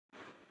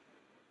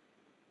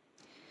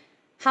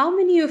How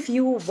many of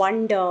you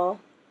wonder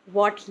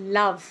what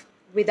love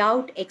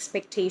without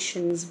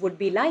expectations would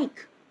be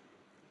like?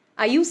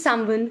 Are you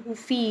someone who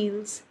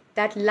feels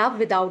that love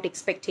without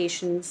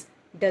expectations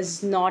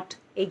does not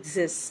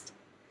exist?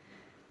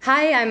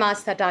 Hi, I'm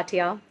Astha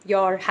Tatia,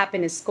 your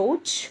happiness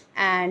coach,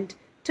 and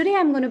today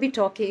I'm going to be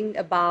talking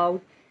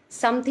about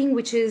something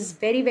which is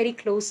very, very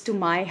close to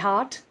my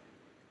heart: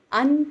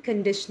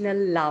 unconditional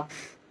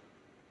love.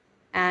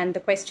 And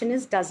the question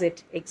is, does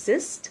it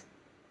exist?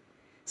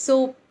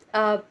 So,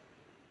 uh,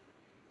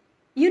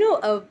 you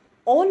know,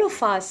 all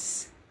of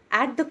us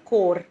at the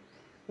core,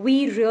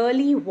 we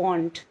really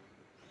want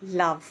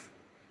love.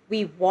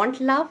 We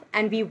want love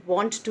and we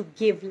want to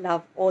give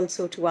love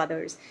also to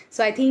others.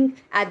 So I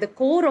think at the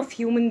core of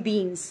human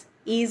beings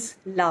is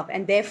love.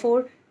 And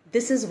therefore,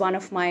 this is one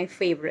of my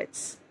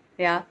favorites.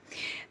 Yeah.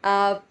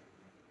 Uh,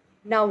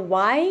 Now,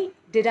 why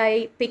did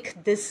I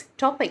pick this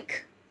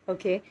topic?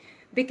 Okay.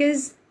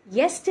 Because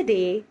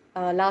yesterday,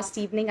 last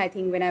evening, I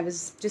think when I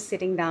was just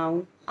sitting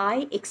down,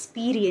 I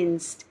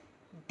experienced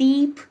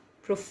deep,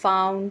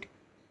 profound,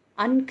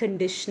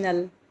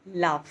 unconditional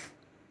love.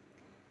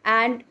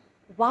 And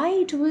why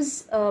it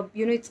was,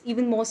 it's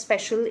even more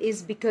special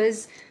is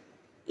because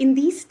in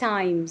these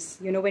times,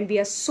 when we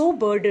are so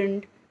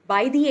burdened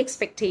by the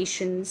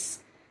expectations,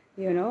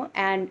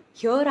 and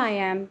here I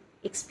am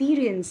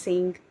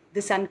experiencing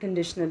this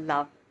unconditional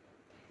love.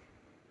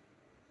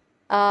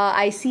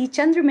 I see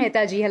Chandra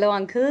Mehta ji. Hello,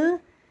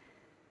 uncle.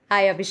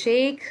 Hi,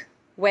 Abhishek.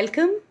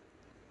 Welcome.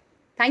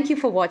 Thank you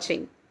for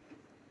watching.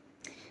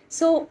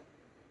 So,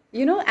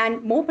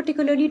 and more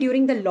particularly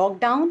during the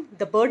lockdown,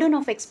 the burden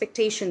of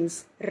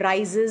expectations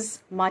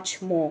rises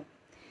much more.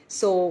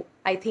 So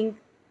I think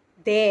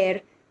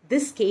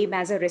this came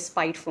as a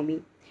respite for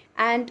me.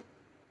 And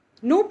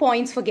no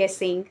points for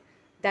guessing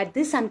that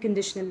this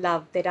unconditional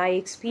love that I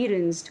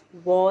experienced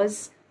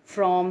was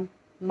from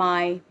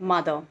my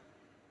mother.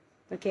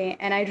 Okay,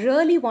 and I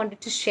really wanted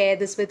to share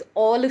this with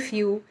all of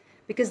you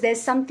because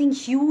there's something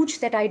huge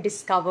that I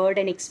discovered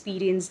and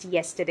experienced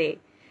yesterday.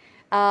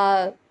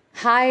 Hi,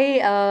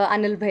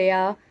 Anil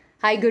Bhaiya.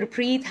 Hi,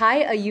 Gurpreet.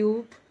 Hi,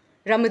 Ayub.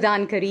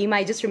 Ramadan Kareem.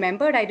 I just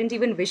remembered I didn't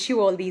even wish you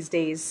all these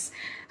days.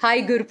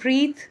 Hi,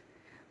 Gurpreet.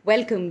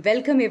 Welcome.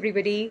 Welcome,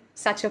 everybody.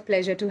 Such a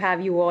pleasure to have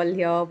you all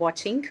here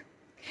watching.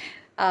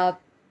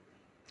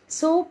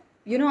 So,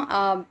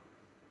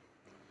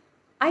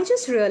 I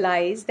just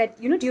realized that,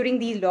 during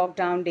these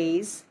lockdown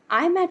days,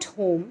 I'm at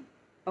home,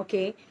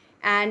 okay,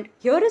 and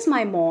here is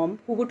my mom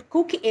who would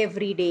cook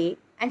every day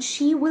and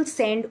she will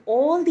send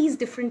all these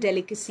different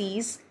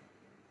delicacies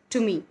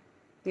to me,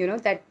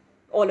 that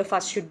all of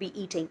us should be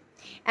eating.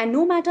 And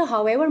no matter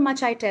however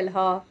much I tell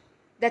her,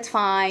 that's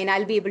fine,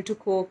 I'll be able to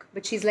cook,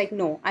 but she's like,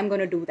 no, I'm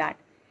going to do that.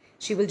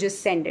 She will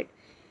just send it.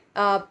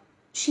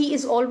 She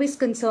is always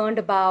concerned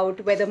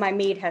about whether my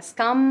maid has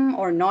come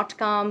or not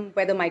come,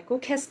 whether my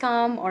cook has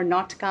come or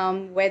not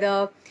come,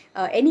 whether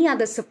any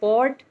other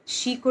support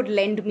she could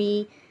lend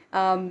me,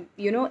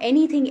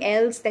 anything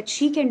else that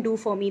she can do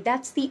for me.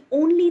 That's the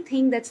only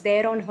thing that's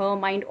there on her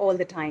mind all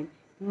the time.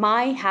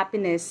 My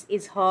happiness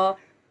is her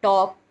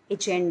top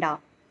agenda,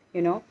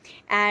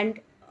 and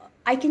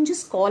I can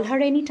just call her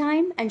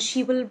anytime and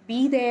she will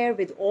be there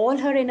with all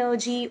her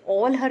energy,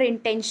 all her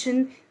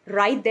intention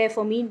right there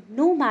for me,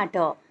 no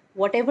matter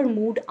whatever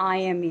mood I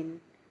am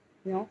in,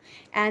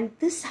 and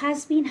this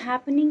has been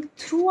happening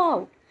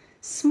throughout.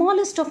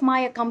 Smallest of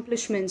my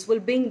accomplishments will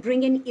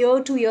bring an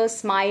ear-to-ear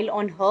smile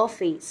on her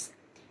face.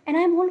 And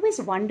I'm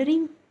always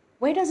wondering,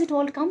 where does it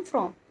all come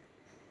from?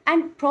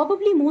 And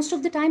probably most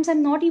of the times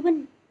I'm not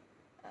even,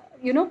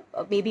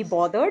 maybe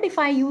bothered if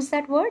I use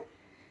that word.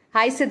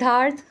 Hi,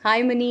 Siddharth.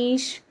 Hi,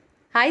 Manish.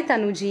 Hi,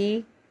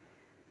 Tanuji.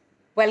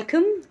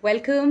 Welcome,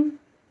 welcome.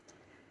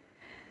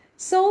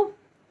 So,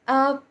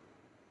 I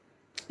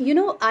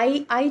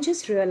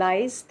just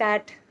realized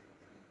that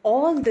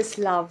all this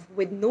love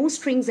with no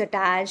strings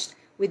attached,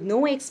 with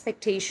no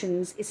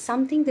expectations, is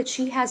something that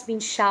she has been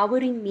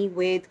showering me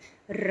with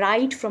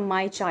right from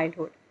my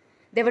childhood.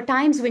 There were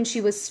times when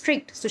she was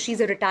strict. So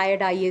she's a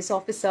retired IAS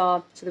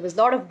officer. So there was a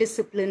lot of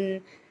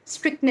discipline,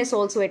 strictness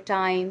also at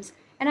times.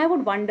 And I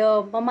would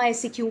wonder, Mama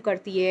aise kyun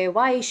karti hai?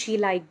 Why is she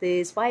like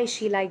this? Why is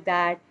she like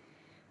that?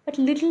 But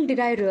little did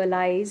I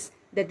realize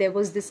that there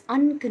was this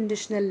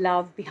unconditional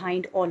love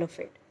behind all of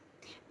it.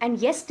 And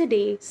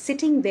yesterday,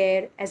 sitting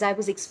there as I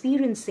was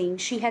experiencing,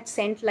 she had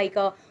sent like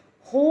a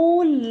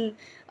whole,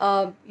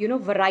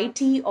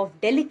 variety of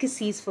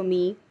delicacies for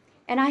me.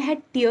 And I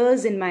had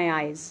tears in my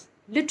eyes,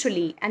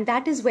 literally. And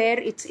that is where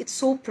it's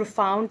so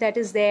profound that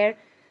is there.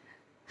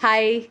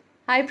 Hi,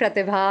 hi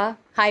Pratibha.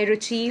 Hi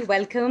Ruchi,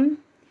 welcome.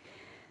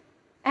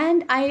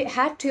 And I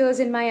had tears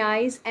in my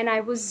eyes and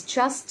I was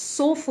just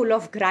so full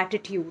of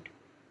gratitude,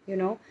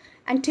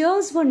 And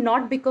tears were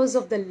not because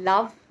of the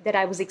love that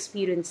I was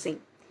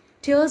experiencing.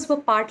 Tears were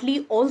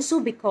partly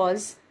also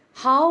because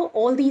how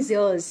all these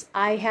years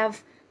I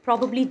have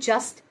probably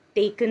just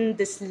taken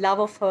this love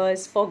of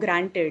hers for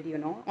granted,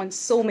 on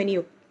so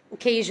many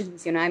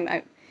occasions.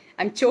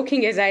 I'm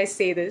choking as I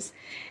say this.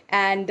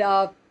 And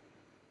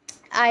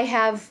I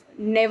have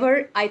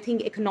never, I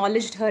think,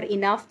 acknowledged her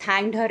enough,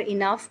 thanked her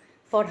enough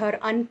for her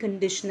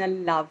unconditional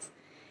love.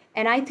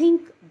 And I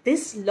think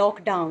this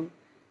lockdown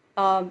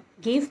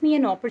gave me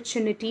an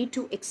opportunity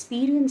to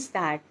experience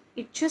that.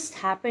 It just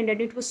happened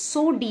and it was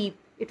so deep.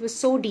 It was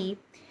so deep.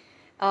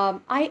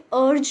 I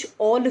urge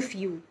all of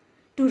you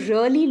to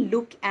really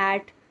look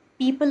at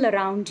people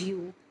around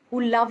you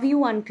who love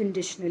you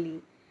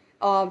unconditionally,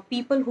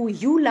 people who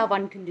you love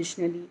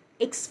unconditionally.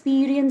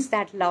 Experience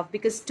that love,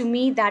 because to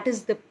me, that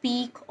is the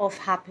peak of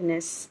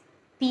happiness.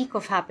 Peak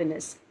of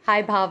happiness.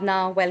 Hi,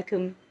 Bhavna,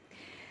 welcome.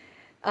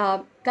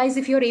 Guys,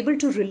 if you're able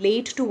to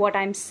relate to what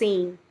I'm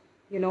saying,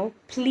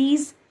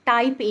 please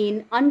type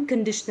in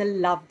unconditional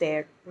love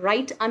there.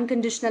 Write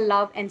unconditional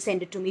love and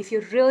send it to me. If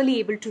you're really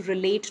able to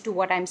relate to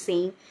what I'm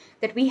saying,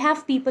 that we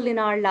have people in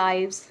our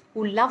lives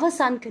who love us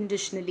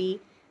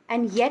unconditionally,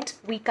 and yet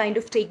we kind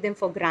of take them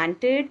for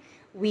granted.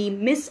 We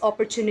miss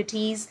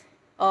opportunities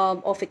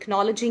of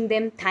acknowledging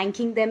them,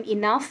 thanking them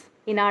enough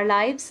in our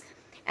lives.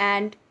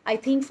 And I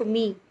think for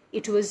me,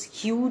 it was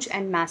huge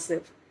and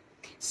massive.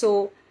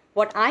 So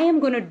what I am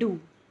going to do,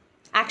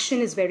 action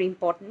is very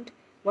important.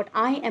 What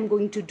I am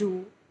going to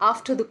do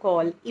after the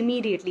call,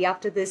 immediately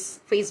after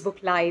this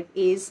Facebook Live,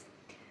 is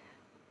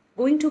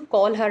going to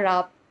call her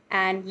up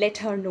and let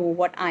her know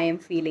what I am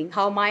feeling,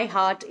 how my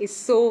heart is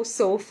so,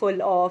 so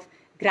full of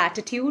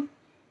gratitude.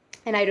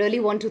 And I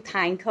really want to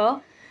thank her.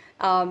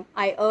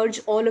 I urge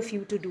all of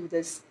you to do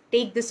this.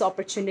 Take this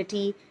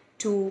opportunity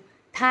to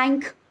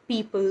thank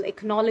people,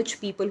 acknowledge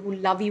people who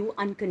love you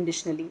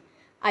unconditionally.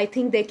 I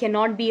think there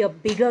cannot be a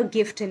bigger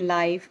gift in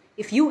life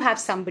if you have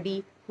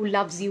somebody who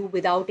loves you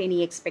without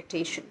any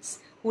expectations,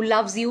 who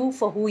loves you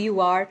for who you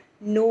are,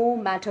 no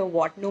matter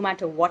what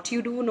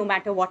you do, no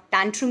matter what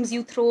tantrums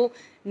you throw,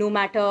 no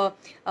matter,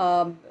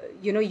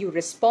 you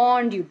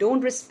respond, you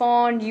don't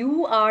respond,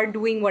 you are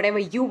doing whatever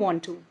you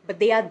want to, but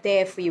they are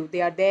there for you.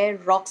 They are there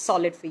rock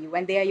solid for you,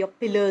 and they are your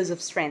pillars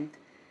of strength,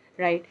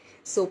 right?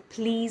 So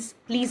please,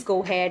 please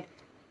go ahead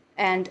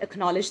and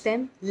acknowledge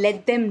them.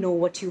 Let them know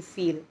what you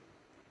feel.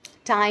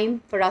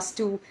 Time for us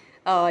to,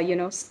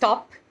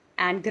 stop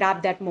and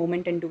grab that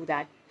moment and do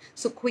that.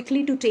 So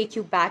quickly, to take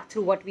you back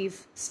through what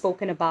we've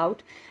spoken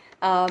about,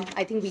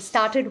 I think we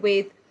started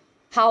with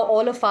how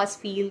all of us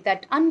feel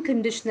that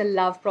unconditional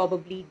love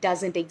probably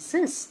doesn't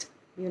exist.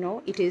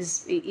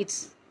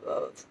 It's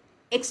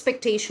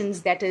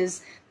expectations that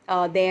is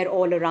there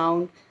all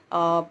around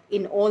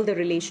in all the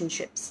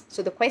relationships.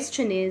 So the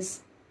question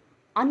is,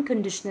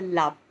 unconditional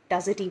love,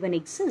 does it even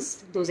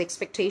exist? Those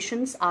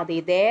expectations, are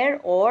they there,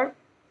 or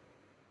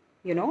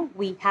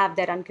we have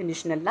that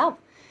unconditional love?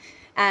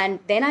 And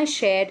then I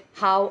shared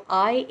how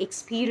I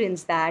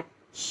experienced that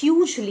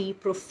hugely,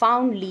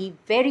 profoundly,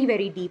 very,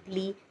 very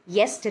deeply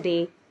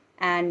yesterday.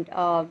 And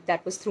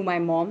that was through my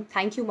mom.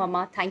 Thank you,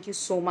 Mama. Thank you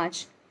so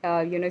much.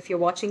 If you're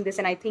watching this,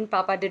 and I think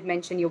Papa did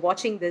mention you're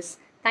watching this.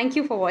 Thank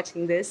you for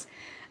watching this.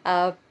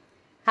 Hi,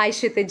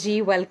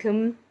 Shitaji.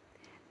 Welcome.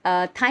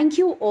 Thank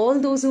you, all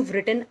those who've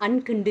written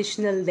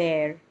unconditional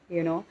there.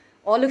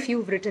 All of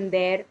you've written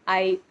there.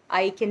 I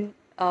can,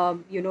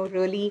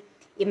 really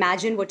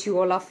imagine what you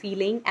all are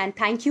feeling. And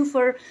thank you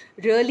for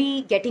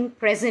really getting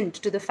present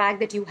to the fact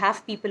that you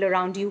have people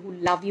around you who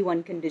love you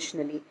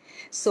unconditionally.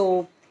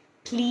 So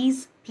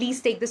please, please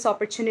take this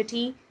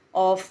opportunity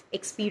of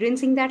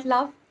experiencing that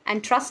love.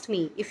 And trust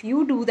me, if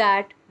you do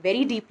that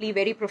very deeply,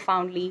 very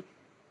profoundly,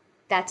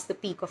 that's the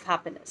peak of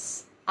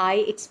happiness. I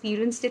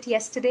experienced it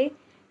yesterday,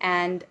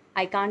 and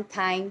I can't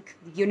thank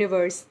the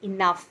universe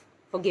enough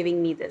for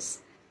giving me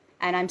this.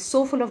 And I'm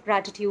so full of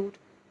gratitude.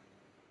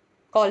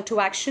 Call to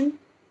action.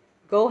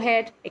 Go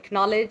ahead,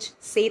 acknowledge,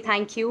 say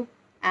thank you,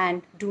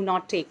 and do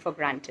not take for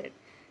granted.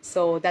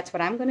 So that's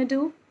what I'm going to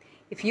do.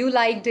 If you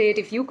liked it,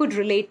 if you could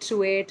relate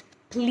to it,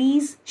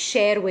 please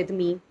share with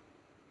me.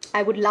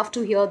 I would love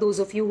to hear those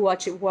of you who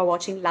are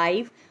watching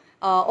live,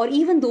 or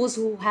even those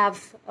who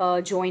have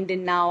joined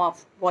in now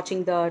of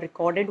watching the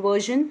recorded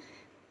version.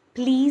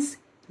 Please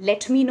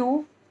let me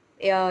know,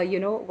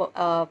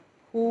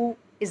 who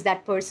is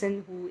that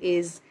person who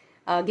is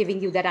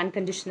giving you that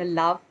unconditional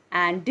love,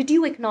 and did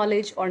you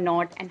acknowledge or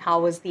not, and how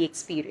was the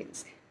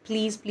experience?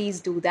 Please, please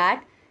do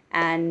that.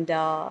 And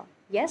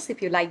yes,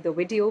 if you like the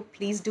video,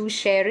 please do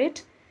share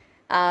it.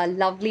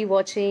 Lovely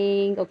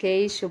watching.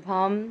 Okay,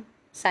 Shubham,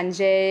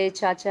 Sanjay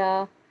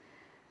Chacha,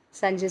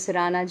 Sanjay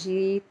Surana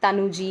ji,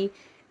 Tanu ji.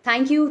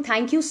 Thank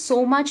you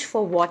so much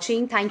for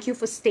watching. Thank you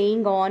for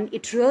staying on.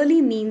 It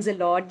really means a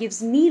lot,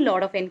 gives me a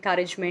lot of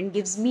encouragement,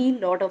 gives me a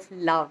lot of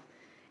love.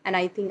 And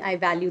I think I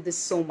value this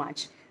so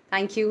much.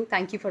 Thank you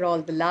for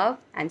all the love,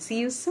 and see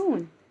you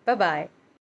soon. Bye-bye.